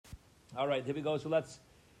All right, here we go. So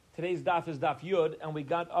today's daf is daf Yud, and we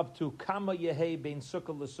got up to Kama Yehe Bein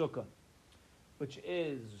Sukkah LeSukkah, which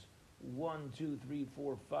is 1, 2, 3,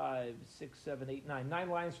 4, 5, 6, 7, 8, 9. 9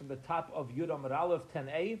 lines from the top of Yud Amud Aleph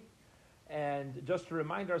 10a. And just to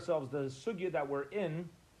remind ourselves, the sugya that we're in,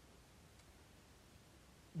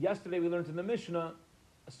 yesterday we learned in the Mishnah,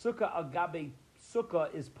 Sukkah al Gabe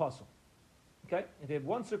Sukkah is puzzle. Okay? If you have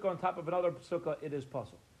one sukkah on top of another sukkah, it is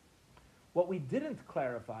puzzle. What we didn't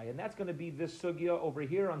clarify, and that's going to be this sugya over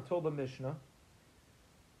here until the Mishnah,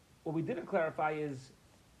 what we didn't clarify is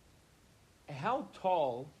how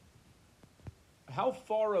tall, how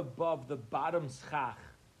far above the bottom schach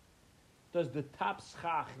does the top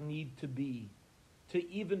schach need to be to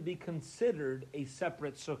even be considered a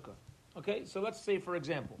separate sukkah? Okay, so let's say, for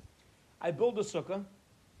example, I build a sukkah,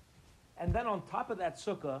 and then on top of that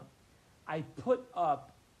sukkah, I put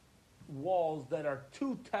up walls that are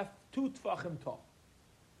two tfachim tall,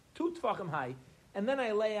 2 tfachim high, and then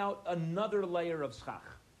I lay out another layer of schach.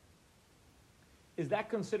 Is that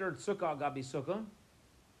considered sukkah al gabi sukkah?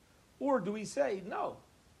 Or do we say, no,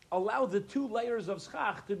 allow the 2 layers of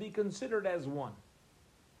schach to be considered as one?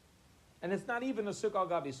 And it's not even a sukkah al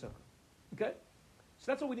gabi sukkah. Okay? So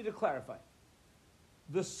that's what we need to clarify.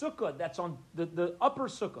 The sukkah that's on, the upper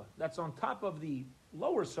sukkah that's on top of the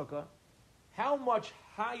lower sukkah, how much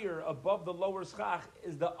higher above the lower schach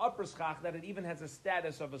is the upper schach that it even has a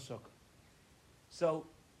status of a sukkah? So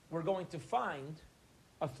we're going to find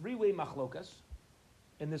a 3-way machlokas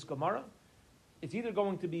in this Gemara. It's either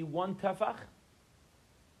going to be 1 tefach,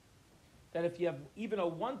 that if you have even a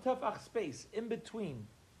 1 tefach space in between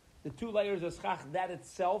the 2 layers of schach, that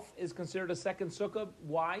itself is considered a second sukkah.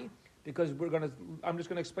 Why? Because I'm just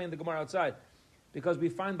going to explain the Gemara outside. Because we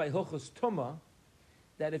find by Hilchos Tumah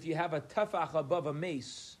that if you have a tefach above a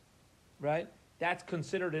mace, right, that's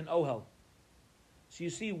considered an ohel. So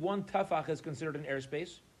you see 1 tefach is considered an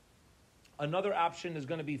airspace. Another option is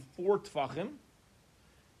going to be 4 tefachim,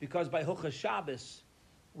 because by Hilchos Shabbos,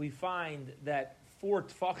 we find that 4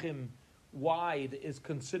 tefachim wide is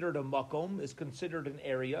considered a makom, is considered an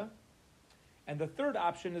area. And the third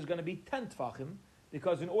option is going to be 10 tefachim,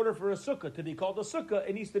 because in order for a sukkah to be called a sukkah,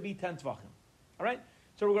 it needs to be 10 tefachim. All right?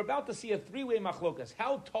 So we're about to see a 3-way machlokas.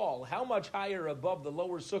 How tall, how much higher above the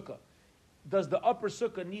lower sukkah does the upper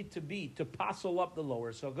sukkah need to be to passel up the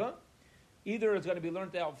lower sukkah? Either it's going to be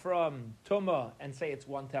learned out from Tumah and say it's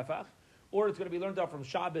 1 tefach, or it's going to be learned out from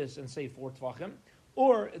Shabbos and say 4 tefachim,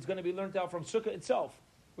 or it's going to be learned out from sukkah itself,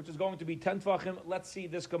 which is going to be 10 tefachim. Let's see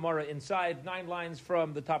this Gemara inside, 9 lines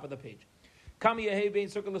from the top of the page. How much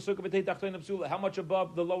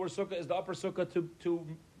above the lower sukkah is the upper sukkah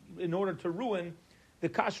in order to ruin the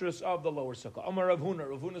kashrus of the lower sukkah? Amar Rav Huna.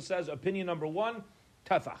 Rav Huna says, opinion number 1,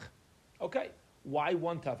 tefach. Okay, why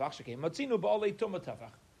 1 tefach? Matzinu ba'alei tumah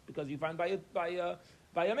tefach, because you find by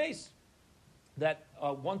a mace that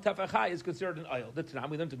 1 tefach high is considered an oil. The Tanam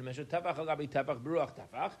we learned in the Mishnah, tefach agabi tefach beruach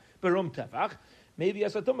tefach berum tefach. Maybe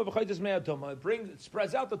as a tumah v'chaytis mea tumah. It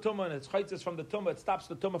spreads out the tumah and it's chaytis from the tumah. It stops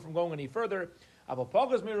the tumah from going any further.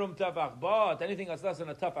 Avopagas mirum tefach. But anything that's less than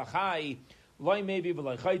a tefach high, loy maybe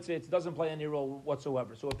v'loy chaytis, it doesn't play any role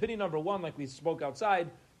whatsoever. So opinion number 1, like we spoke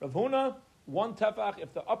outside, Rav Huna, 1 tefach.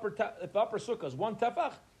 If the upper sukkah is 1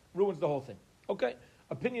 tefach, ruins the whole thing. Okay.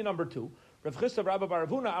 Opinion number 2, Rav Chisda Rabba bar Rav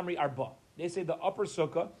Huna Amri Arba. They say the upper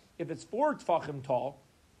sukkah, if it's 4 tefachim tall,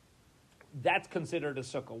 that's considered a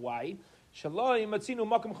sukkah. Why? Because when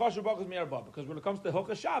it comes to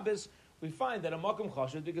Hilchos Shabbos, we find that a makom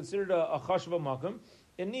chashuv, to be considered a chashuv makom,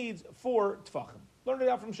 it needs 4 tefachim. Learn it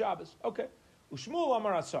out from Shabbos. Okay. Ushmuel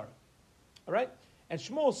Amar Asar. All right? And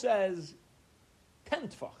Shmuel says 10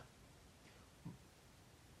 tefachim.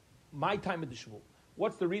 My time at the Shmuel.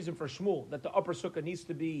 What's the reason for Shmuel that the upper sukkah needs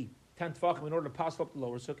to be 10 tefachim in order to pass up the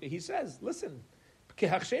lower sukkah? He says, listen, the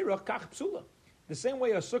same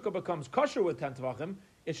way a sukkah becomes kosher with 10 tefachim,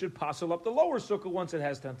 it should passel up the lower sukkah once it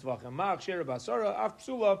has 10 tefachim.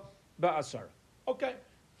 Okay,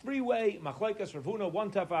 3-way machlekes Rav Huna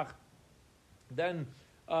 1 tefach. Then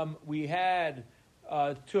we had two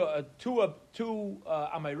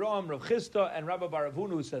Amayram, Rav Chisda, and Rabba bar Rav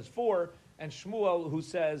Huna who says 4, and Shmuel who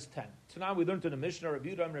says 10. So now we learned in the Mishnah,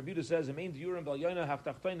 Rabbi Yehuda says,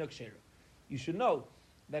 you should know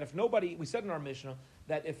that if nobody, we said in our Mishnah,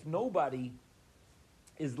 that if nobody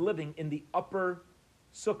is living in the upper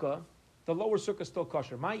sukkah, the lower sukkah is still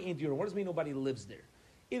kosher. My ain't durum. What does it mean nobody lives there?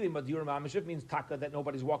 Ilim durum amishif means taka, that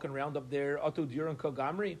nobody's walking around up there. Atu durum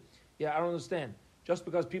kagamri. Yeah, I don't understand. Just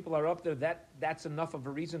because people are up there, that's enough of a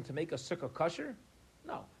reason to make a sukkah kosher?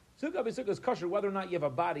 No. Sukkah is kosher whether or not you have a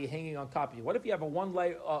body hanging on top of you. What if you have a 1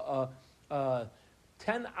 layer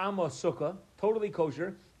 10 amma sukkah, totally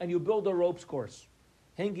kosher, and you build a ropes course,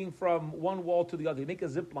 hanging from one wall to the other. You make a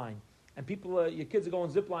zip line, and people, your kids are going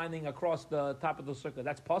zip lining across the top of the sukkah.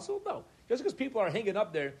 That's possible? No. Just because people are hanging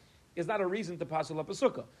up there is not a reason to passel up a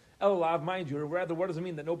sukkah. Elav, mind you, rather, what does it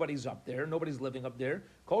mean that nobody's up there, nobody's living up there?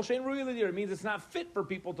 Kol shein ru'ya l'dira, it means it's not fit for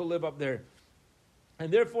people to live up there.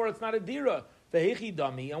 And therefore, it's not a dira. Vehechi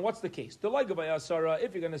dami, and what's the case? The lagavay asara,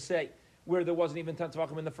 if you're going to say, where there wasn't even 10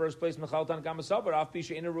 tvachim in the first place, Mechal Tanakama Sabar, Af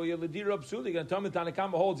Pisha Ina Ruya Ladira Absuli. You're going to tell me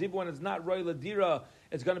Tanakama holds, even when it's not Roy Ladira,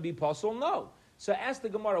 it's going to be possible? No. So ask the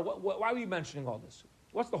Gemara, why are we mentioning all this?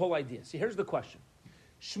 What's the whole idea? See, here's the question.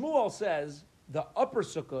 Shmuel says the upper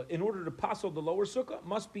sukkah, in order to passel the lower sukkah,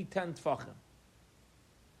 must be 10 tvachim.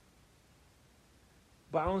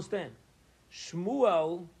 But I don't understand.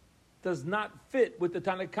 Shmuel does not fit with the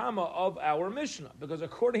Tanakama of our Mishnah, because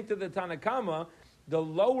according to the Tanakama, the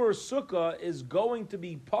lower sukkah is going to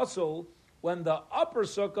be puzzle when the upper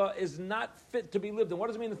sukkah is not fit to be lived in. What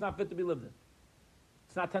does it mean it's not fit to be lived in?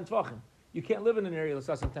 It's not 10 tvachim. You can't live in an area that's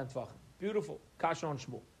less than 10 tvachim. Beautiful. Kasha on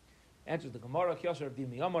Shmuel. Answers the Gemara. Kyasar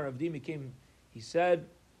Avdimi. Amar Avdimi came, he said,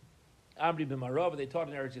 Amri b'marav, they taught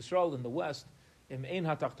in Eretz Yisrael in the west, Im ein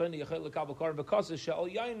hatachtayna yachel lekabel kar v'kasas she'al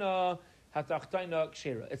yayna hatachtayna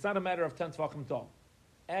kshera. It's not a matter of 10 tvachim tall.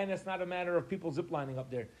 And it's not a matter of people ziplining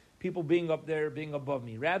up there. People being up there, being above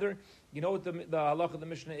me. Rather, you know what the halach of the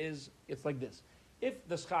Mishnah is? It's like this. If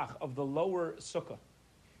the schach of the lower sukkah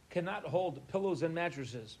cannot hold pillows and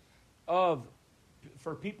mattresses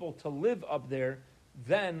for people to live up there,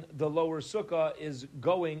 then the lower sukkah is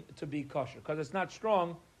going to be kosher. Because it's not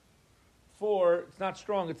strong, it's not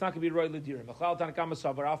going to be roy l'dirim.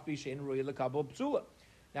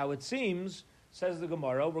 Now it seems, says the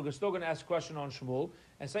Gemara, we're still going to ask a question on Shmuel,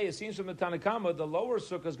 and say it seems from the Tanakama the lower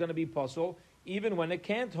sukkah is going to be puzzle even when it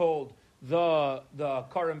can't hold the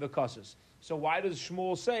karim v'kasas. So why does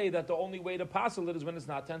Shmuel say that the only way to puzzle it is when it's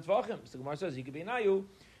not 10 tvachim? So the Gemara says,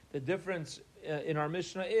 the difference in our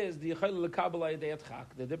Mishnah is the difference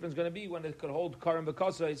is going to be when it could hold karim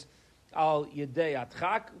v'kasas al yedei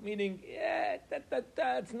atchak, meaning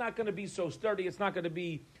it's not going to be so sturdy, it's not going to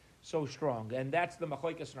be so strong. And that's the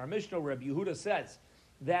machlokes in our Mishnah, where Rabbi Yehuda says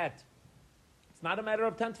that it's not a matter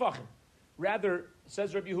of 10 tvachim. Rather,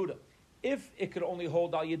 says Rabbi Yehuda, if it could only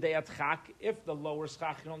hold al yedei atchak, if the lower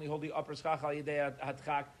schach can only hold the upper schach al yedei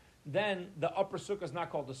atchak, then the upper sukkah is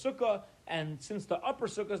not called the sukkah, and since the upper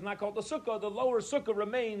sukkah is not called the sukkah, the lower sukkah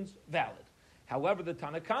remains valid. However, the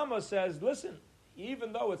Tanakama says, listen,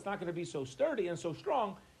 even though it's not going to be so sturdy and so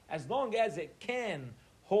strong, as long as it can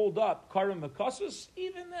hold up karim v'kasas,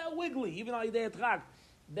 even wiggly, even al yedei atchak,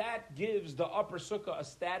 that gives the upper sukkah a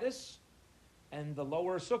status, and the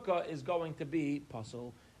lower sukkah is going to be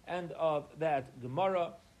puzzle. End of that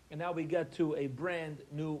Gemara. And now we get to a brand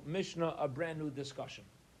new Mishnah, a brand new discussion.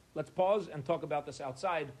 Let's pause and talk about this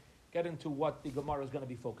outside, get into what the Gemara is going to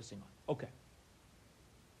be focusing on. Okay.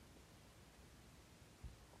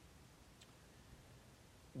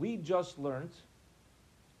 We just learned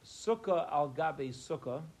sukkah al gabe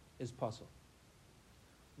sukkah is puzzle.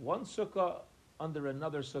 One sukkah under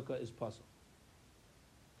another sukkah is puzzle.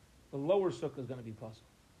 The lower sukkah is going to be puzzle.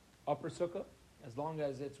 Upper sukkah, as long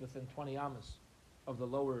as it's within 20 amas of the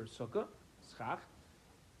lower sukkah, schach,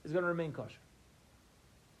 is going to remain kosher.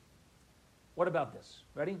 What about this?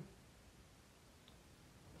 Ready?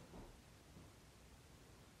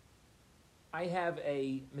 I have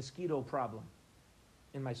a mosquito problem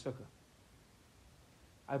in my sukkah.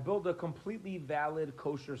 I built a completely valid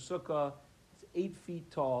kosher sukkah. It's 8 feet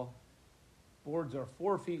tall. Boards are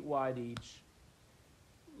 4 feet wide each.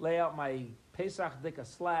 Lay out my Pesach dika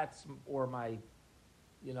slats or my,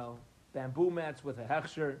 bamboo mats with a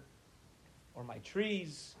hechsher, or my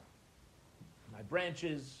trees, my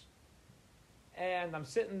branches, and I'm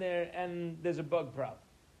sitting there and there's a bug problem.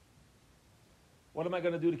 What am I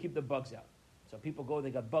going to do to keep the bugs out? So people go, they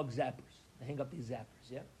got bug zappers. They hang up these zappers,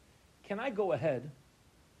 yeah? Can I go ahead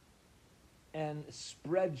and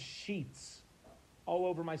spread sheets all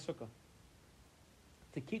over my sukkah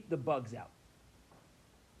to keep the bugs out?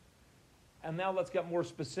 And now let's get more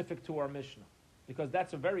specific to our Mishnah, because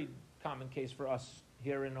that's a very common case for us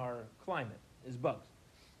here in our climate, is bugs.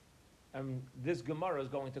 And this Gemara is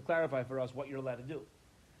going to clarify for us what you're allowed to do.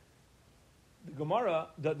 The Gemara,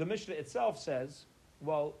 the Mishnah itself says,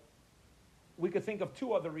 well, we could think of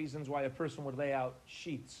 2 other reasons why a person would lay out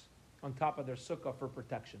sheets on top of their sukkah for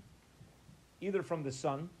protection. Either from the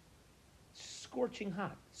sun, scorching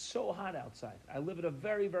hot, so hot outside. I live in a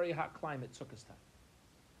very, very hot climate, sukkah's time.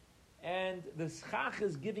 And the schach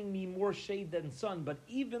is giving me more shade than sun, but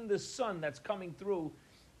even the sun that's coming through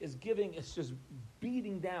it's just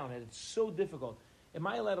beating down, and it's so difficult. Am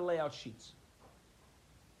I allowed to lay out sheets?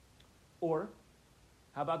 Or,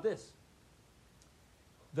 how about this?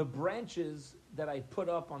 The branches that I put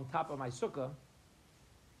up on top of my sukkah,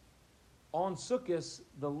 on Sukkot,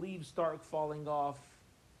 the leaves start falling off,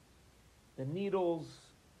 the needles,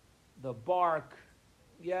 the bark,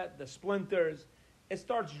 the splinters, it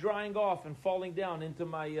starts drying off and falling down into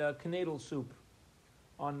my knedel soup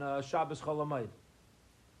on Shabbos Chol Hamoed.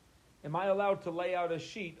 Am I allowed to lay out a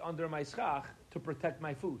sheet under my schach to protect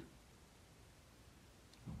my food?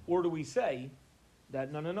 Or do we say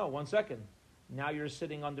that, no, 1 second, now you're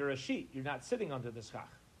sitting under a sheet, you're not sitting under the schach.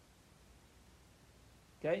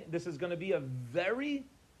 Okay, this is going to be a very,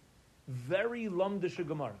 very lumdish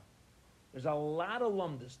Gemara. There's a lot of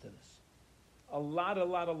lumdis to this. A lot of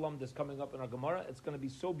lumdis coming up in our Gemara. It's going to be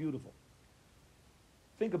so beautiful.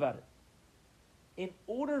 Think about it. In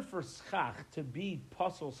order for schach to be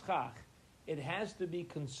pasul schach, it has to be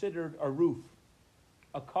considered a roof,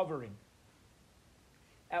 a covering.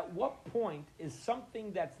 At what point is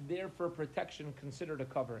something that's there for protection considered a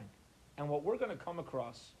covering? And what we're going to come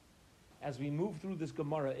across as we move through this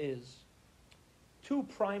Gemara is two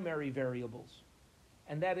primary variables.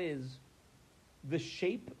 And that is the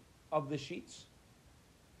shape of the sheets.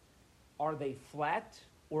 Are they flat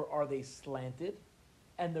or are they slanted?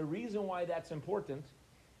 And the reason why that's important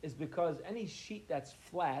is because any sheet that's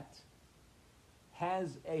flat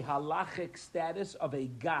has a halachic status of a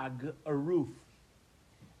gag, a roof.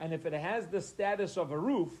 And if it has the status of a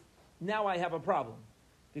roof, now I have a problem.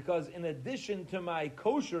 Because in addition to my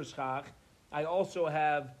kosher schach, I also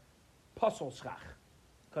have pasul schach,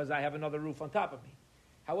 because I have another roof on top of me.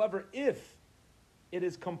 However, if it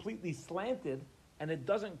is completely slanted and it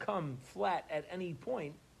doesn't come flat at any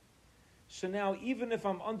point, so now even if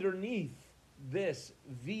I'm underneath this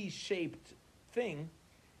V-shaped thing,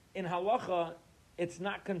 in halacha, it's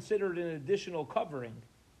not considered an additional covering.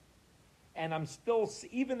 And I'm still,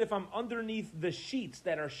 even if I'm underneath the sheets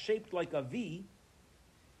that are shaped like a V,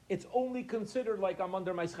 it's only considered like I'm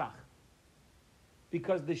under my schach.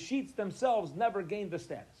 Because the sheets themselves never gained the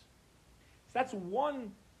status. So that's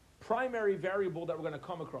one primary variable that we're going to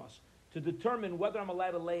come across. To determine whether I'm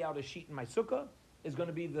allowed to lay out a sheet in my sukkah is going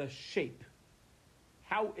to be the shape.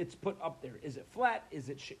 How it's put up there. Is it flat? Is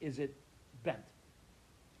it bent?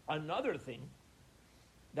 Another thing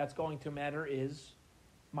that's going to matter is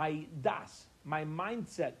my das, my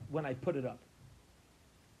mindset when I put it up.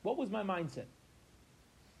 What was my mindset?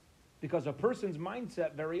 Because a person's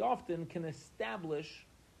mindset very often can establish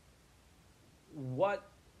what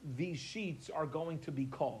these sheets are going to be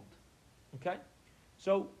called. Okay?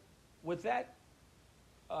 So, with that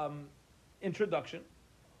introduction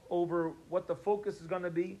over what the focus is going to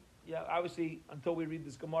be, obviously, until we read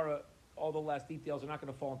this Gemara, all the last details are not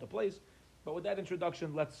going to fall into place. But with that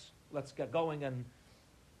introduction, let's get going, and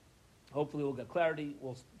hopefully we'll get clarity.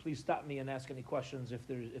 Please stop me and ask any questions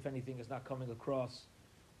if anything is not coming across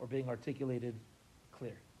or being articulated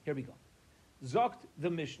clear. Here we go. Zokt the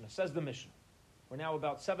Mishnah, says the Mishnah. We're now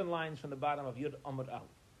about 7 lines from the bottom of Yud Amud Aleph.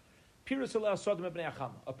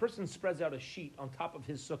 A person spreads out a sheet on top of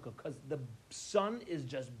his sukkah because the sun is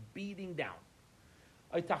just beating down.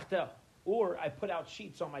 Or I put out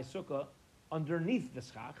sheets on my sukkah underneath the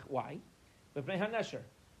schach. Why?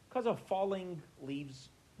 Because of falling leaves.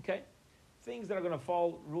 Okay? Things that are going to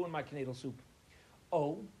fall, ruin my knedel soup.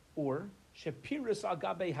 Or shepiris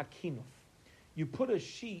agabe hakinuf. You put a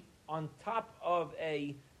sheet on top of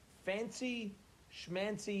a fancy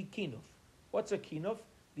schmancy kinuf. What's a kinuf?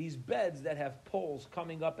 These beds that have poles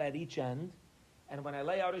coming up at each end, and when I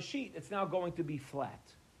lay out a sheet, it's now going to be flat.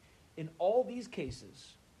 In all these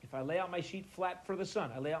cases, if I lay out my sheet flat for the sun,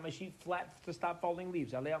 I lay out my sheet flat to stop falling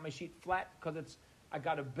leaves, I lay out my sheet flat because I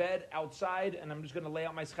got a bed outside, and I'm just going to lay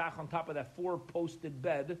out my schach on top of that 4-posted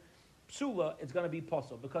bed, psula, it's going to be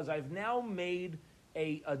pasul, because I've now made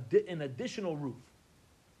an additional roof.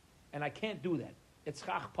 And I can't do that. It's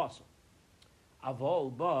schach pasul.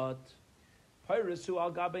 Avol, but Pirasu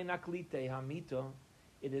al gabe naklite hamita,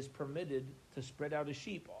 it is permitted to spread out a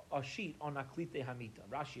sheet on naklite hamita.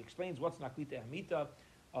 Rashi explains what's naklite hamita,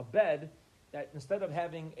 a bed that instead of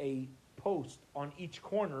having a post on each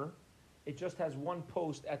corner, it just has one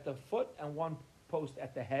post at the foot and one post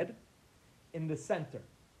at the head in the center.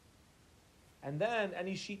 And then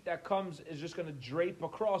any sheet that comes is just going to drape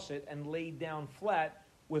across it and lay down flat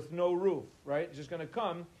with no roof, right? It's just going to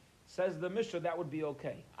come. Says the Mishnah, that would be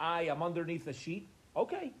okay. I am underneath a sheet,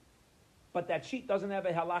 okay. But that sheet doesn't have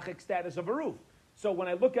a halachic status of a roof. So when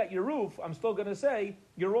I look at your roof, I'm still going to say,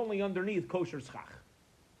 you're only underneath kosher schach.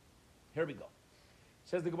 Here we go.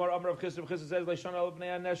 Says the Gemara, Amar of Chisra says,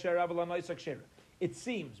 it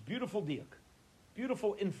seems, beautiful diak.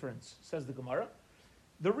 Beautiful inference, says the Gemara.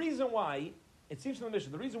 The reason why, it seems from the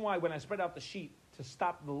Mishnah, the reason why when I spread out the sheet to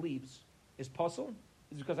stop the leaves is puzzle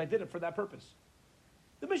is because I did it for that purpose.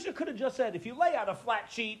 The Mishnah could have just said, if you lay out a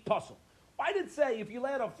flat sheet, puzzle. Why did it say, if you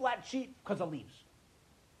lay out a flat sheet, because of leaves?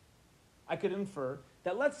 I could infer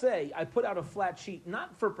that, let's say I put out a flat sheet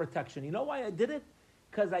not for protection. You know why I did it?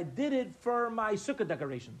 Because I did it for my sukkah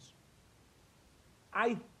decorations.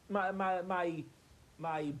 My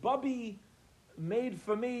bubby made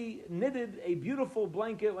for me, knitted a beautiful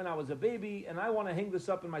blanket when I was a baby, and I want to hang this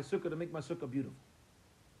up in my sukkah to make my sukkah beautiful.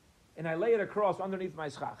 And I lay it across underneath my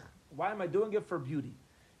schach. Why am I doing it? For beauty.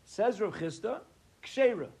 Says Rav Chisda,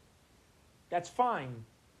 ksheira. That's fine.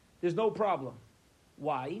 There's no problem.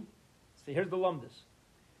 Why? So here's the lumdus.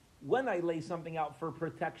 When I lay something out for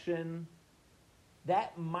protection,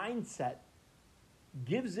 that mindset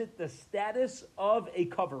gives it the status of a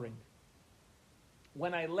covering.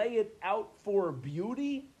 When I lay it out for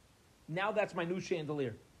beauty, now that's my new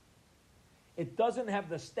chandelier. It doesn't have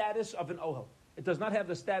the status of an ohel. It does not have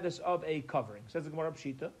the status of a covering. Says the Gemara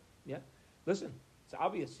Pshita. Yeah, listen, it's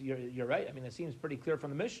obvious. You're right. I mean, it seems pretty clear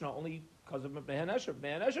from the Mishnah, only because of Mehen Esher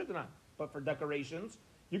not. But for decorations,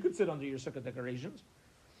 you could sit under your sukkah decorations.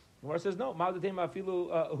 The Gemara says no. I would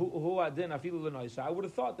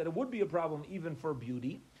have thought that it would be a problem even for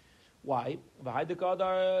beauty. Why? And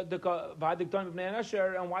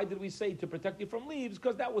why did we say to protect you from leaves?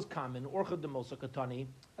 Because that was common. Orchad demosa katani.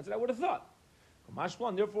 That's what I would have thought.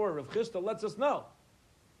 Therefore, Rav Chisda lets us know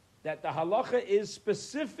that the halacha is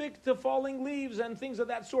specific to falling leaves and things of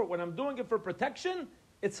that sort. When I'm doing it for protection,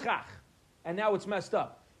 it's schach. And now it's messed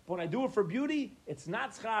up. But when I do it for beauty, it's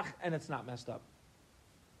not schach and it's not messed up.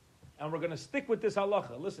 And we're going to stick with this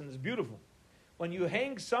halacha. Listen, it's beautiful. When you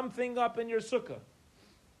hang something up in your sukkah,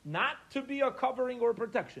 not to be a covering or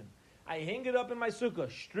protection, I hang it up in my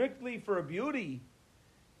sukkah strictly for a beauty,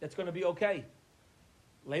 that's going to be okay.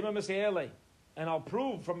 Lema Mesayele. And I'll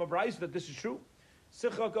prove from a brayso that this is true. A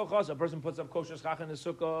person puts up kosher schach in his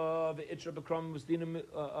sukkah,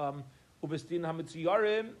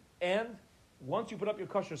 and once you put up your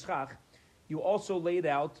kosher schach, you also laid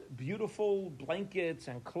out beautiful blankets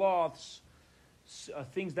and cloths,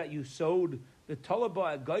 things that you sewed, the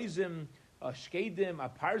talaba, a geizim, a shkedim, a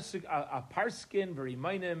parskin,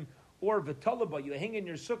 verimainim, or v'talaba, you hang in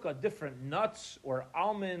your sukkah different nuts or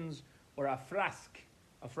almonds or a frask.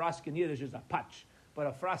 A frask in Yiddish is a patch, but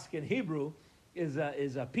a frask in Hebrew is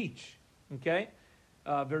a peach. Okay,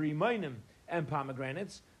 verimainim and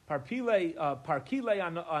pomegranates, parkile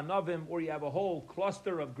anavim, or you have a whole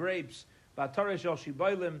cluster of grapes, bataresh el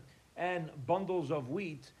shibailim, and bundles of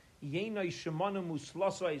wheat, yenai shemanim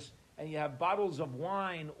uslosais, and you have bottles of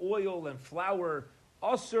wine, oil, and flour.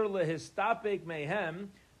 Asur lehistapek mehem.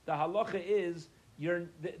 The halacha is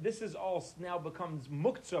this is all now becomes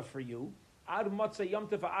muktzah for you. Ad matzah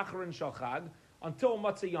yomtiv ha'achron shel chag, until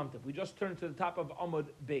matzah yomtiv. We just turned to the top of Amud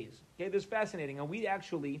Beis. Okay, this is fascinating, and we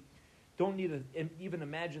actually don't need to even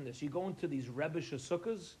imagine this. You go into these Rebbesh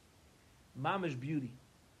sukkahs, mamish beauty.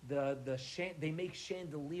 They make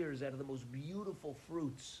chandeliers out of the most beautiful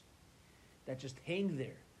fruits that just hang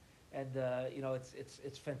there, and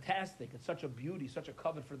it's fantastic. It's such a beauty, such a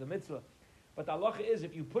covet for the mitzvah. But the halacha is,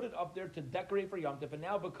 if you put it up there to decorate for Yom Tov, it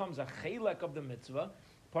now becomes a chelek of the mitzvah,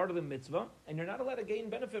 part of the mitzvah, and you're not allowed to gain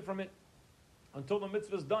benefit from it until the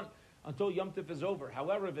mitzvah is done, until Yom Tov is over.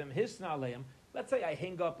 However, if hisna aleim, let's say I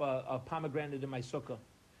hang up a pomegranate in my sukkah,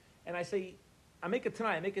 and I say, I make it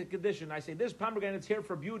tonight, I make a condition, I say, this pomegranate's here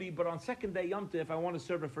for beauty, but on second day Yom Tov, I want to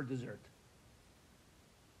serve it for dessert.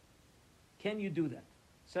 Can you do that?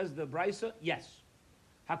 Says the Brisa, yes.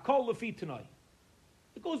 Hakol lefi tanoi.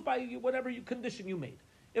 It goes by whatever condition you made.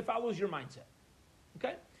 It follows your mindset.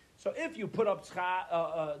 Okay? So if you put up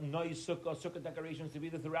noise sukkah decorations to be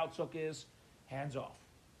there throughout sukkahs, hands off.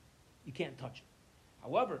 You can't touch it.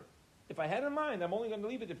 However, if I had in mind, I'm only going to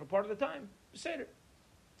leave it there for part of the time, Seder,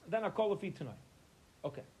 then I'll call a feet tonight.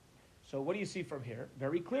 Okay. So what do you see from here?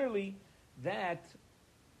 Very clearly that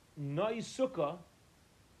noise sukkah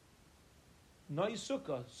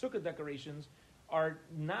decorations are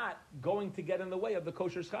not going to get in the way of the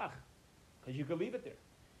kosher schach, because you could leave it there.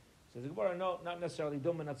 So the Gemara, no, not necessarily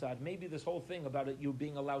dum and atzad. Maybe this whole thing about it, you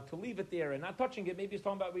being allowed to leave it there and not touching it, maybe it's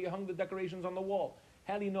talking about where you hung the decorations on the wall.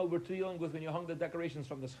 How do you know we're dealing with when you hung the decorations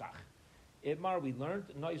from the schach? Itmar, we learned,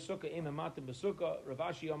 noy sukkah im ematim b'sukkah, Rav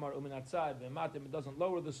Ashi Amar umin atzad, ematim, it doesn't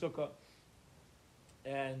lower the sukkah,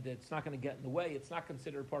 and it's not going to get in the way, it's not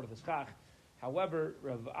considered part of the schach. However,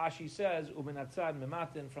 Rav Ashi says, umin atzad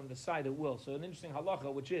mematin, from the side it will. So an interesting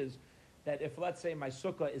halacha, which is that if, let's say, my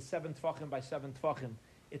sukkah is 7 tfachim by 7 tfachim,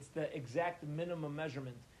 it's the exact minimum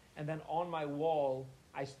measurement. and then on my wall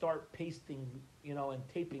I start pasting, and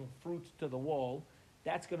taping fruits to the wall,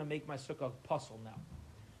 that's going to make my sukkah puzzle now,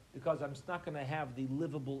 because I'm not going to have the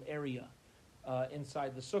livable area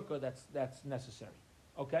inside the sukkah that's necessary.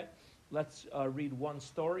 Okay, let's read one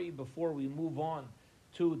story before we move on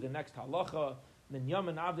to the next halacha.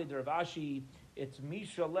 Minyamin Avdei Rav Ashi. It's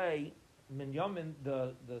Mishalei. Minyamin,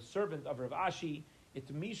 the servant of Rav Ashi.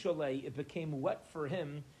 It's Mishalei. It became wet for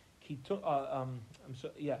him. Kitunta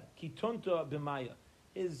b'maya.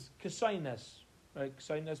 His kasaynes, right?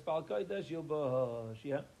 Kasaynes balkaidas yilbash.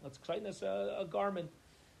 Yeah, that's kasaynes, a garment.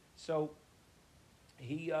 So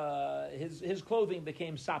his clothing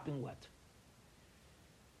became sopping wet.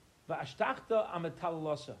 V'ashtachta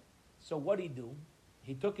ametalalosa. So what did he do?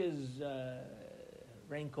 He took his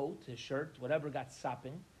raincoat, his shirt, whatever got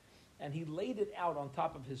sopping, and he laid it out on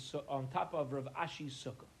top of Rav Ashi's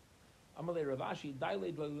sukkah. Amalei Rav Ashi,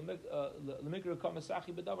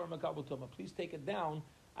 please take it down.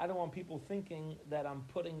 I don't want people thinking that I'm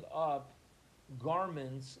putting up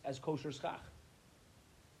garments as kosher schach.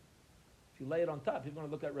 If you lay it on top, people are going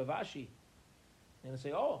to look at Rav Ashi and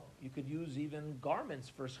say, oh, you could use even garments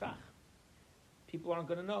for schach. People aren't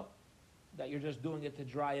going to know that you're just doing it to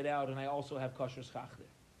dry it out, and I also have kosher schach there.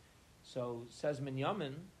 So says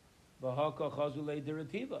Minyamin,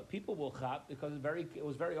 people will chap because it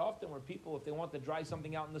was very often where people, if they want to dry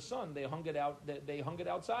something out in the sun, they hung it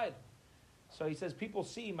outside. So he says people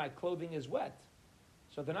see my clothing is wet,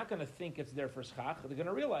 so they're not going to think it's there for schach. They're going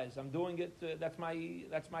to realize I'm doing it. That's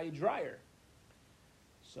my dryer.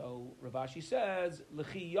 So Rav Ashi says,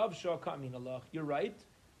 "L'chi yavsha kamin alach." You're right.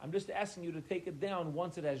 I'm just asking you to take it down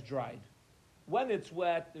once it has dried. When it's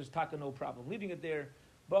wet, there's taka no problem leaving it there.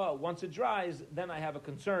 But once it dries, then I have a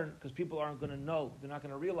concern because people aren't going to know. They're not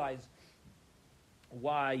going to realize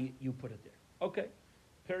why you put it there. Okay,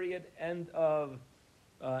 period. End of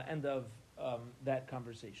that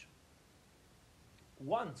conversation.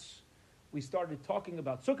 Once we started talking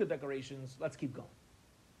about sukkah decorations, let's keep going.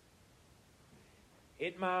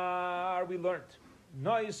 Itmar, we learned.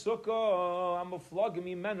 Noi sukkah amuflagim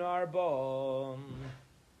imenu arba.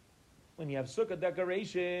 When you have sukkah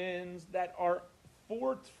decorations that are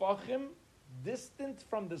 4 tfachim distant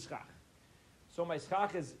from the schach. So my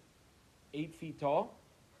schach is 8 feet tall,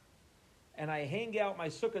 and I hang out my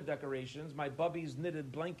sukkah decorations, my Bubby's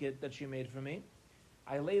knitted blanket that she made for me.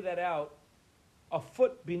 I lay that out a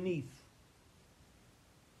foot beneath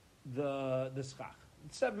the schach.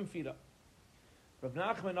 It's 7 feet up. Rav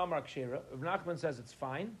Nachman Amar Kshera. Rav Nachman says it's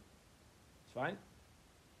fine. It's fine.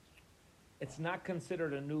 It's not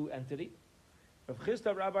considered a new entity. Rav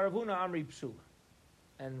Chisda Rabbi Ravuna Amri Psul.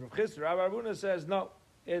 And Rav Chisda Rabbi Ravuna says no,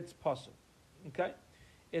 it's possible. Okay?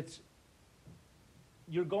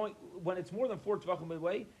 When it's more than 4 tvachim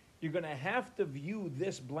away, you're going to have to view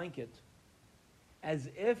this blanket as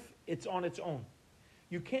if it's on its own.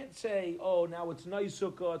 You can't say, oh, now it's nice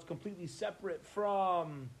sukkah, it's completely separate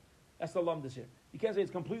from, that's the lumdus here. You can't say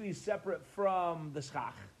it's completely separate from the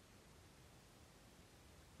schach.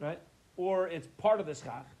 Right? Or it's part of the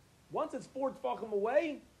schach. Once it's 4 tefachim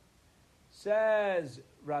away, says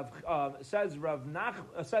Rav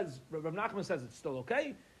Nachman says it's still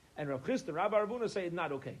okay, and Rav Chisda, Rabbi Ravuna say it's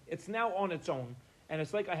not okay. It's now on its own, and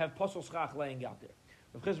it's like I have pasal schach laying out there.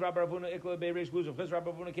 Rav Chisda, Rabbi Ravuna, Ikla Bei Reish Galusa. Rav Chisda,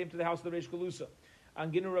 Rabbi Ravuna came to the house of the Reish Galusa.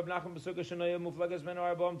 Anginu Rav Nachman b'sukkah shenaya muflagas men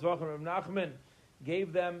arba'am tvachim. Rav Nachman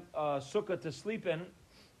gave them a sukkah to sleep in,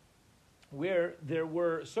 where there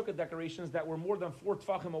were sukkah decorations that were more than 4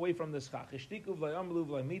 tfachim away from the schach.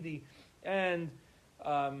 And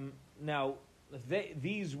now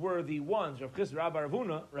these were the ones, Rav Chisda, Rabbi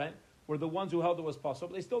Ravuna, right, were the ones who held it was possible.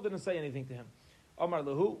 But they still didn't say anything to him. Amar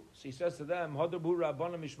Lahu, so he says to them,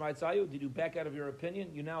 did you back out of your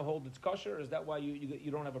opinion? You now hold it's kosher? Is that why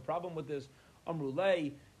you don't have a problem with this?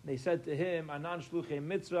 Amrulay, they said to him, Anan shluchei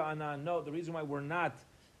mitzvah, Anan. No, the reason why we're not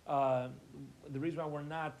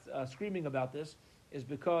screaming about this is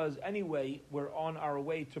because anyway we're on our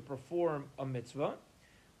way to perform a mitzvah,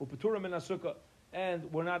 upeturim in sukkah,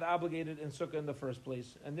 and we're not obligated in sukkah in the first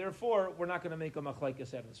place, and therefore we're not going to make a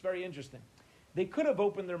machlekes out of it. It's very interesting. They could have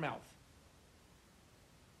opened their mouth,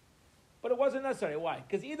 but it wasn't necessary. Why?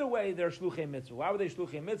 Because either way they're shluchei mitzvah. Why were they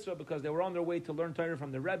shluchei mitzvah? Because they were on their way to learn Torah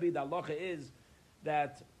from the Rebbe. The halacha is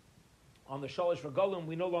that on the Shalosh Regalim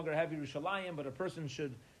we no longer have Yerushalayim, but a person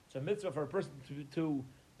should. It's a mitzvah for a person to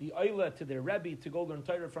be oila to their Rebbe, to go learn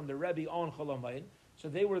Torah from their Rebbe on Chol Hamoed. So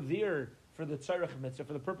they were there for the tzarech mitzvah,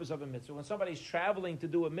 for the purpose of a mitzvah. When somebody's traveling to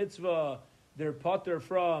do a mitzvah, they're pater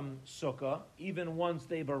from sukkah, even once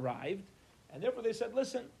they've arrived. And therefore they said,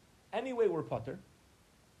 listen, anyway we're pater.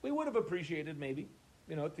 We would have appreciated maybe,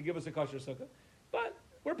 to give us a kosher sukkah. But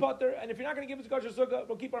we're potter, and if you're not going to give us kosher sukkah,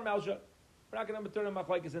 we'll keep our mouth shut. We're not going to turn a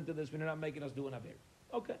machlekes into this. We're not making us do an avir.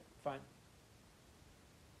 Okay, fine.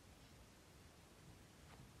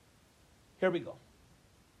 Here we go.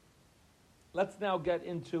 Let's now get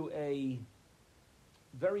into a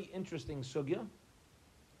very interesting sugya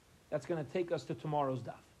that's going to take us to tomorrow's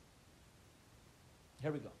daf.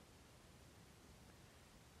 Here we go.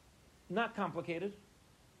 Not complicated,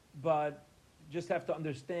 but just have to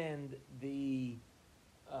understand the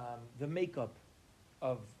makeup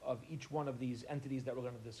of each one of these entities that we're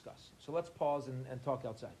going to discuss. So let's pause and talk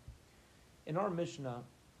outside. In our Mishnah,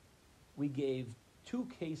 we gave two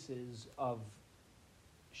cases of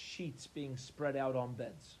sheets being spread out on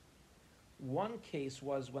beds. One case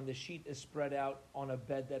was when the sheet is spread out on a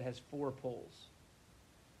bed that has 4 poles.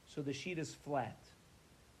 So the sheet is flat.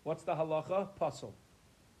 What's the halacha? Puzzle.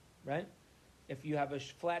 Right? If you have a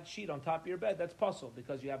flat sheet on top of your bed, that's puzzle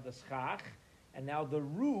because you have the schach, and now the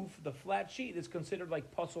roof, the flat sheet, is considered like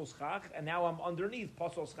puzzle schach, and now I'm underneath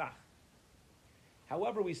puzzle schach.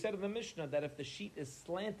 However, we said in the Mishnah that if the sheet is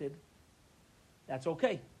slanted, that's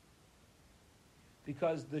okay.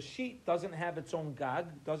 Because the sheet doesn't have its own gag,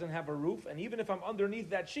 doesn't have a roof, and even if I'm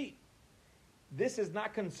underneath that sheet, this is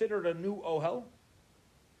not considered a new ohel,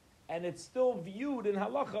 and it's still viewed in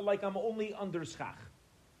halacha like I'm only under schach.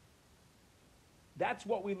 That's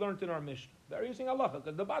what we learned in our Mishnah. Very interesting halacha,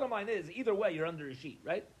 because the bottom line is, either way, you're under a sheet,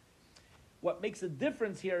 right? What makes a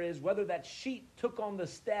difference here is whether that sheet took on the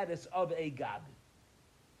status of a gag.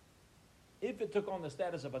 If it took on the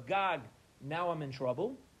status of a gag, now I'm in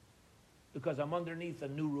trouble, because I'm underneath a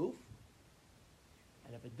new roof.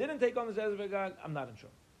 And if it didn't take on the status of a gag, I'm not in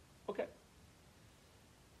trouble. Okay.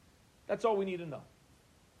 That's all we need to know.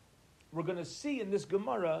 We're going to see in this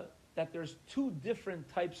Gemara that there's 2 different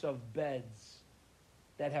types of beds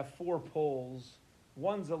that have 4 poles.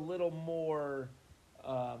 One's a little more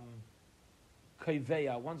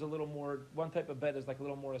kaiveya. One type of bed is like a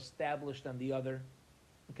little more established than the other.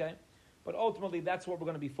 Okay? But ultimately, that's what we're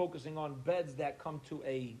going to be focusing on, beds that come to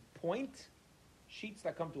a point, sheets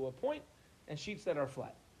that come to a point, and sheets that are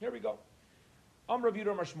flat. Here we go. Rav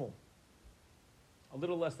Yehuda Amar Shmuel. A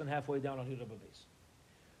little less than halfway down on Yehuda Babes.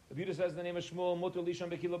 Rav Yehuda says in the name of Shmuel, Mutar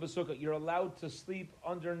Lishon Bekila B'Sukkah. You're allowed to sleep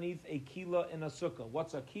underneath a kila in a sukkah.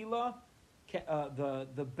 What's a kila?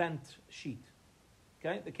 The bent sheet.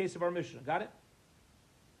 Okay? The case of our Mishnah. Got it?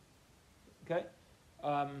 Okay?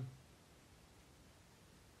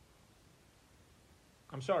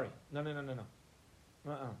 I'm sorry. No.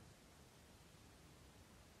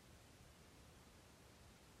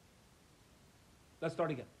 Let's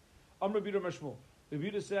start again. Rav Yehuda Amar Shmuel. Rav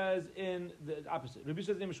Yehuda says in the opposite. Rav Yehuda says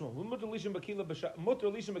in the name of Shmuel. Mutar Lishon Bekila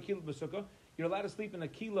B'Sukkah. You're allowed to sleep in a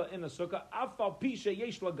kila in a sukkah. Afal pisha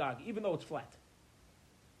yesh lagag, even though it's flat.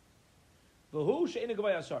 V'hu she'ena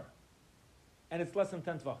gavay asar, and it's less than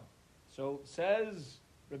 10 tvachim. So says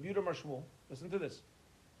Rav Yehuda Amar Shmuel. Listen to this.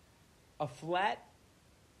 A flat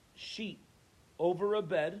sheet over a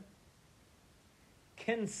bed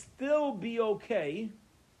can still be okay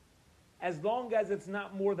as long as it's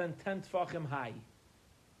not more than 10 tfachim high.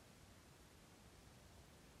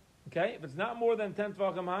 Okay? If it's not more than 10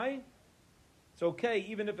 tfachim high, it's okay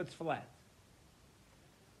even if it's flat.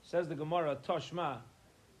 Says the Gemara, Tashma,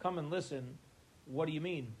 come and listen. What do you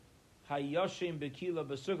mean? Hayashim bekila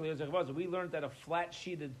b'sukkah. We learned that a flat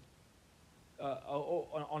sheeted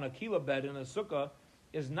on a kila bed in a sukkah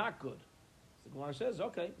is not good. So the Gemara says,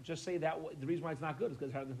 okay, just say that. The reason why it's not good is because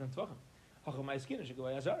it's harder than 10 tvachim.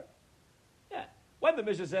 Yeah. When the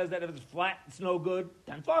Mishnah says that if it's flat, it's no good,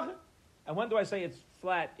 10 tvachim. And when do I say it's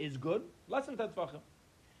flat is good? Less than 10 tvachim.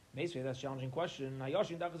 Basically, that's a challenging question. A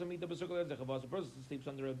person sleeps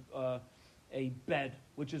under a bed,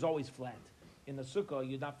 which is always flat. In the sukkah,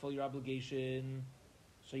 you not fulfill your obligation.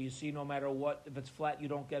 So you see, no matter what, if it's flat, you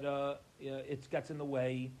don't get it gets in the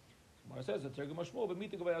way. Gemara says,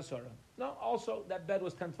 no, also, that bed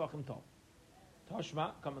was 10 tvachim tall.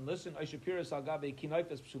 Tashma, come and listen. Aishapiris al-gabe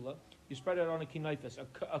kinaifis psula. You spread it on a kinaifis.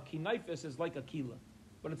 A kinaifis is like a kila,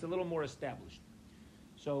 but it's a little more established.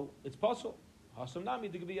 So it's possible. Hasam nami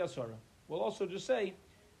d'gabi asara. We'll also just say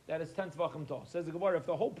that it's 10 tvachim tall. Says the Gemara, if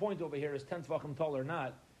the whole point over here is 10 tvachim tall or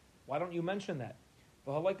not, why don't you mention that?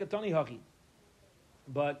 But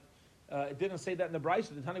it didn't say that in the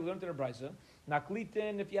Brisa. The Tani we learned in the Brisa.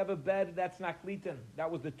 Naklitin, if you have a bed, that's naklitin.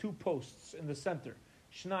 That was the 2 posts in the center.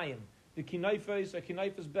 Shnayim. The kinaifis, a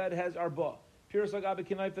kinaifis bed has arba. Piras agabe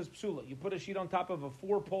kinaifis psula. You put a sheet on top of a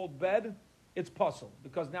 4-poled bed, it's puzzle,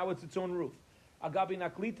 because now it's its own roof. Agabi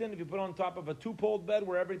naklitin, if you put on top of a 2-poled bed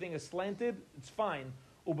where everything is slanted, it's fine.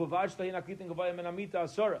 Ubavaj tahi naklitin gavaya menamita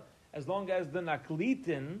asara. As long as the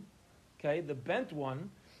naklitin Okay, the bent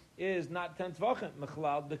one is not 10 tvachim.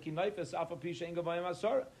 Mechlal the kinaifis afa pisha engavayim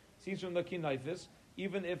asara. Seems from the kinaifis,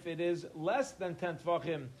 even if it is less than 10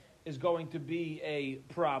 tvachim, is going to be a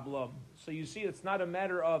problem. So you see, it's not a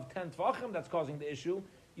matter of 10 tvachim that's causing the issue.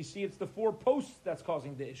 You see, it's the 4 posts that's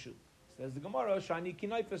causing the issue. Says the Gemara, shani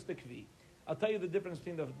kinaifis tekvi. I'll tell you the difference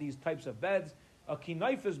between these types of beds. A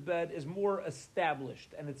kinaifis bed is more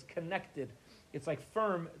established and it's connected. It's like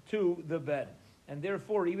firm to the bed. And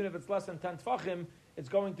therefore, even if it's less than 10 tfachim, it's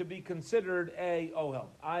going to be considered a ohel.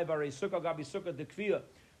 Ayvar a sukkah gabi sukkah dekviya.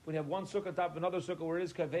 When you have one sukkah on top of another sukkah where it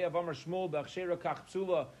is kaveh avamar shmuel b'achshera kach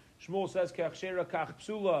psula. Shmuel says kachshera kach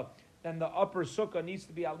psula. Then the upper sukkah needs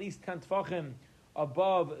to be at least 10 tfachim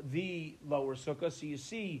above the lower sukkah. So you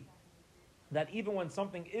see that even when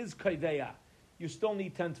something is kaveya, you still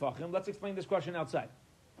need 10 tfachim. Let's explain this question outside.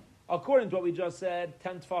 According to what we just said,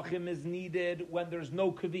 10 tfachim is needed when there's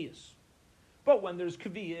no kaviyas. But when there's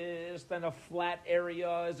kaviyas, then a flat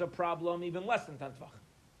area is a problem, even less than 10 tfachim.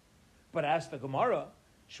 But as the Gemara,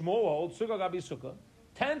 Shmuel holds, sukkah gabi sukkah,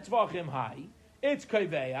 10 tfachim high, it's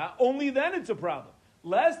kaveya, only then it's a problem.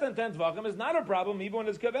 Less than 10 tfachim is not a problem, even when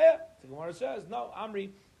it's kaveya. The Gemara says, no,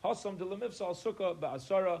 Amri, hasam de lemifsal sukkah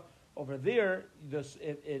ba'asara. Over there,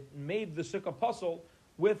 it made the sukkah puzzle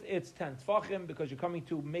with its 10 tfachim because you're coming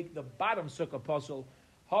to make the bottom sukkah puzzle.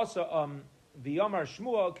 Hasa v'yamar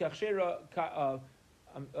Shmuel kachshera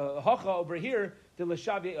hacha over here the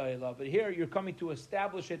l'shavi ayla. But here you're coming to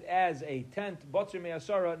establish it as a tent. Botzer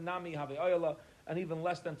me'asara nami have ayla, and even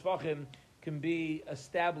less than tfachim can be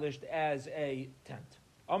established as a tent.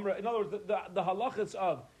 In other words, the halachas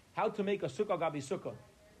of how to make a sukkah gabi sukkah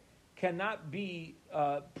cannot be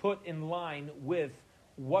put in line with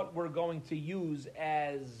what we're going to use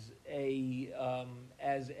as a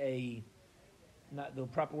not the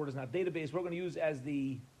proper word is not database. We're going to use as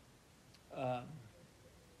the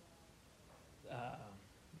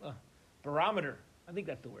barometer. I think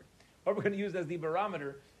that's the word. What we're going to use as the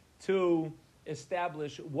barometer to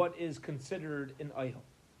establish what is considered an ayil.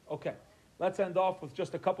 Okay, let's end off with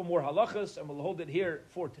just a couple more halachas, and we'll hold it here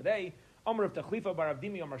for today. Amr of Tachlifa bar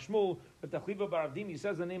Avdimi Amar Shmuel. If Tachlifa bar Avdimi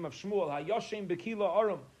says the name of Shmuel, Hayoshem bekila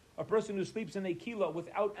arum, a person who sleeps in a kila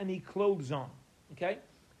without any clothes on. Okay,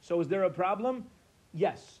 so is there a problem?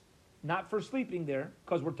 Yes, not for sleeping there,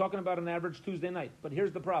 because we're talking about an average Tuesday night. But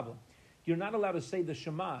here's the problem: you're not allowed to say the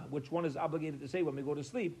Shema, which one is obligated to say when we go to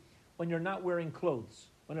sleep, when you're not wearing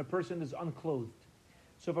clothes, when a person is unclothed.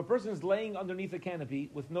 So if a person is laying underneath a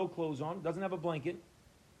canopy with no clothes on, doesn't have a blanket,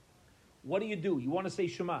 what do? You want to say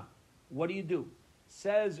Shema. What do?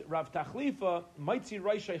 Says Rav Tachlifa, Maitzi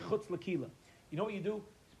Raishai Chutz Lakila. You know what you do?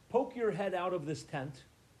 Poke your head out of this tent.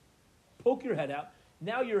 Poke your head out.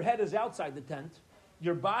 Now your head is outside the tent.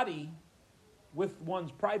 Your body, with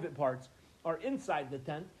one's private parts, are inside the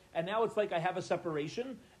tent. And now it's like I have a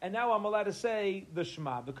separation. And now I'm allowed to say the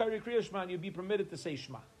Shema. The Kari Kriya Shema, and you'd be permitted to say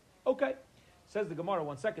Shema. Okay. Says the Gemara,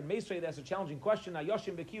 1 second. Meisrei, that's a challenging question.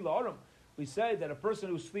 Yoshim Bekila Arum. We say that a person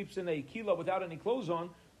who sleeps in a kila without any clothes on,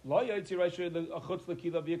 you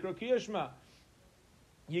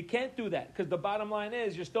can't do that because the bottom line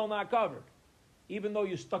is you're still not covered, even though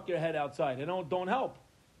you stuck your head outside. It don't help.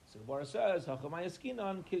 So the Gemara says, okay,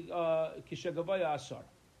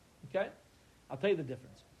 I'll tell you the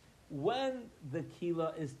difference. When the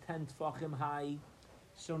kila is 10 tfachim high,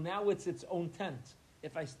 so now it's its own tent.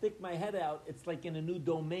 If I stick my head out, it's like in a new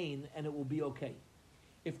domain, and it will be okay.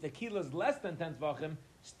 If the kila is less than 10 tfachim,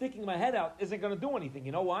 sticking my head out isn't going to do anything.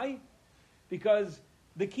 You know why? Because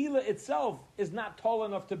the kila itself is not tall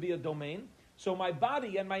enough to be a domain, so my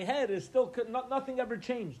body and my head is still, nothing ever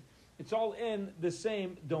changed. It's all in the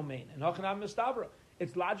same domain. And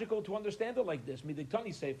it's logical to understand it like this.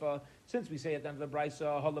 Since we say at the end of the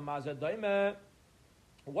Brisa,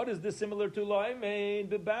 what is this similar to?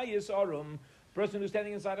 Person who's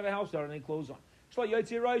standing inside of a house without any clothes on.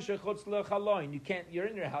 You can't, you're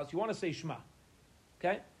in your house, you want to say Shema.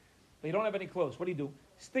 Okay? But you don't have any clothes. What do?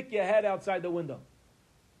 Stick your head outside the window.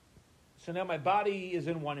 So now my body is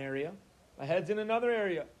in one area, my head's in another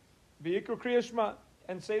area. V'yikru kriya Shema,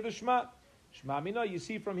 and say the Shema. Shema mina, you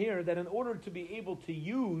see from here that in order to be able to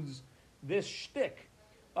use this shtick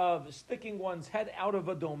of sticking one's head out of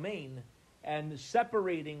a domain and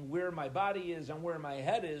separating where my body is and where my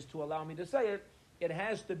head is to allow me to say it, it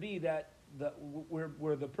has to be that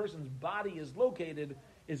where the person's body is located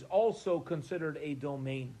is also considered a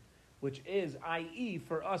domain, which is, i.e.,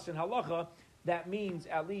 for us in halacha, that means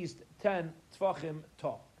at least 10 tfachim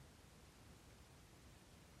tall.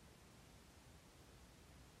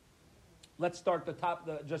 Let's start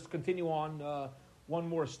just continue on one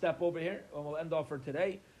more step over here, and we'll end off for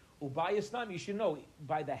today. Ubayasnam, you should know,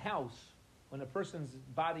 by the house, when a person's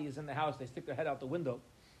body is in the house, they stick their head out the window.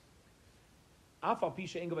 Afal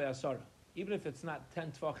pisha ingabay asara. Even if it's not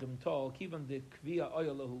 10 tfachim tall, kivan de kviya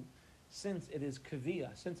oyalahu, since it is kviya,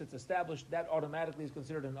 since it's established, that automatically is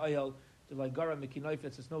considered an oyel. To like gara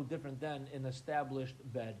mikinoifetz, it's no different than an established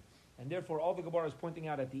bed. And therefore, all the Gemara is pointing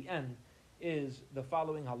out at the end is the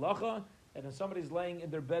following halacha, that if somebody's laying in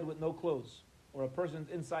their bed with no clothes, or a person's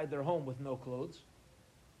inside their home with no clothes,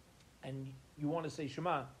 and you want to say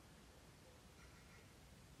Shema,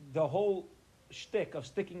 the whole shtick of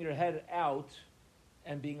sticking your head out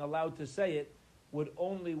and being allowed to say it would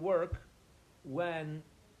only work when,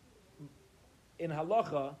 in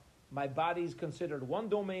halacha, my body's considered one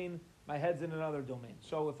domain, my head's in another domain.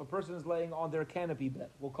 So if a person is laying on their canopy bed,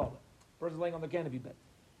 we'll call it, a person's laying on their canopy bed,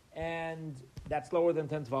 and that's lower than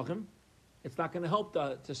 10 tvachim, it's not going to help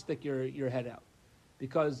to stick your head out,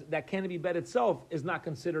 because that canopy bed itself is not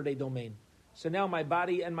considered a domain. So now my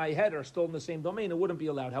body and my head are still in the same domain, it wouldn't be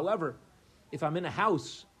allowed. However, if I'm in a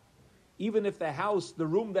house, even if the house, the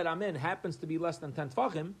room that I'm in, happens to be less than 10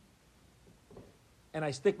 tvachim, and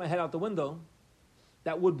I stick my head out the window,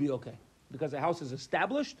 that would be okay. Because the house is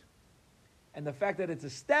established, and the fact that it's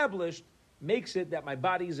established makes it that my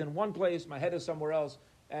body is in one place, my head is somewhere else,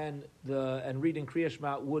 and reading Kriya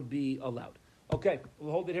Shema would be allowed. Okay,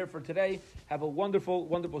 we'll hold it here for today. Have a wonderful,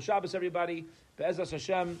 wonderful Shabbos, everybody. Be'ezras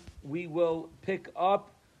Hashem, we will pick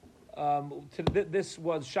up, this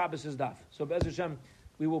was Shabbos' daf. So Be'ezras Hashem,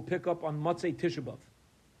 we will pick up on Motzei Tisha B'Av.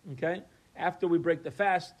 Okay? After we break the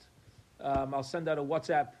fast, I'll send out a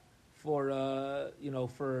WhatsApp for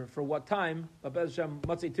what time. But Be'ezras Hashem,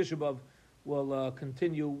 Motzei Tisha B'Av will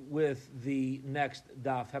continue with the next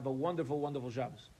daf. Have a wonderful, wonderful Shabbos.